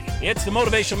It's the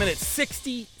Motivational Minute,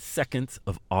 60 seconds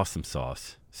of awesome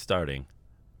sauce, starting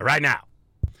right now.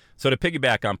 So to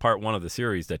piggyback on part one of the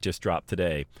series that just dropped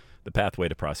today, The Pathway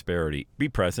to Prosperity, be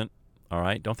present, all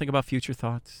right? Don't think about future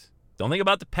thoughts. Don't think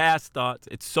about the past thoughts.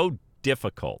 It's so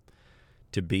difficult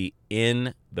to be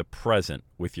in the present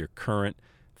with your current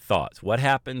thoughts. What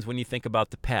happens when you think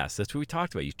about the past? That's what we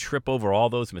talked about. You trip over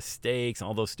all those mistakes,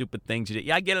 all those stupid things you did.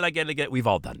 Yeah, I get it. We've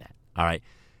all done that, all right?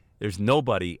 There's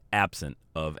nobody absent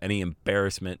of any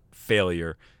embarrassment,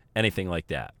 failure, anything like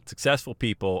that. Successful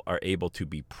people are able to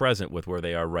be present with where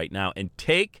they are right now and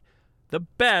take the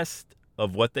best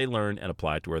of what they learned and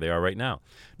apply it to where they are right now.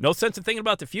 No sense in thinking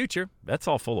about the future. That's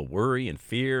all full of worry and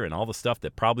fear and all the stuff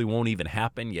that probably won't even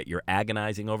happen, yet you're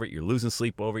agonizing over it. You're losing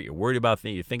sleep over it. You're worried about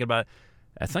things. You're thinking about it.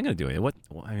 That's not going to do anything.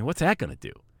 What's that going to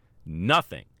do?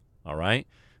 Nothing, all right?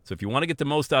 So if you want to get the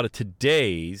most out of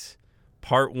today's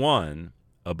part one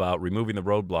about removing the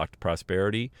roadblock to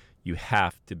prosperity, you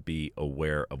have to be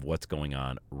aware of what's going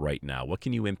on right now. What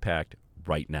can you impact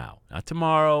right now? Not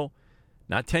tomorrow,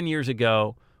 not 10 years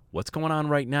ago. What's going on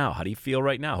right now? How do you feel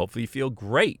right now? Hopefully you feel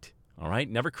great, all right?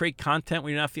 Never create content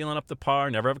when you're not feeling up to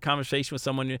par. Never have a conversation with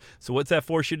someone. So what's that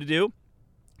force you to do?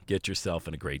 Get yourself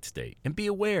in a great state and be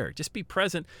aware. Just be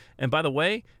present. And by the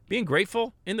way, being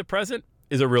grateful in the present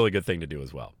is a really good thing to do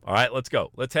as well. All right, let's go.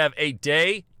 Let's have a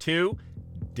day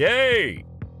today.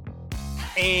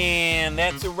 And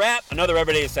that's a wrap. Another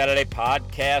Everyday is Saturday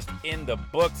podcast in the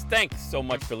books. Thanks so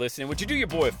much for listening. Would you do your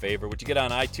boy a favor? Would you get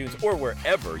on iTunes or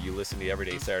wherever you listen to the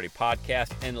Everyday Saturday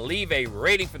podcast and leave a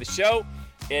rating for the show?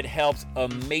 It helps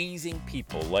amazing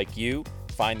people like you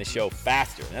find the show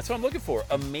faster. And that's what I'm looking for,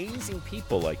 amazing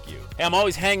people like you. Hey, I'm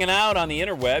always hanging out on the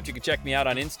interwebs. You can check me out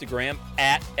on Instagram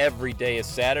at Everyday is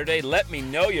Saturday. Let me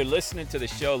know you're listening to the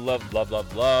show.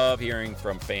 Love hearing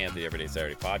from fans of the Everyday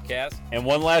Saturday podcast. And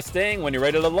one last thing, when you're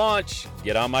ready to launch,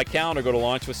 get on my calendar, go to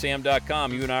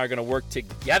launchwithsam.com. You and I are going to work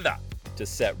together to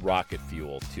set rocket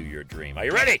fuel to your dream. Are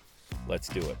you ready? Let's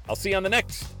do it. I'll see you on the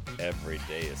next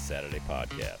Everyday is Saturday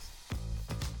podcast.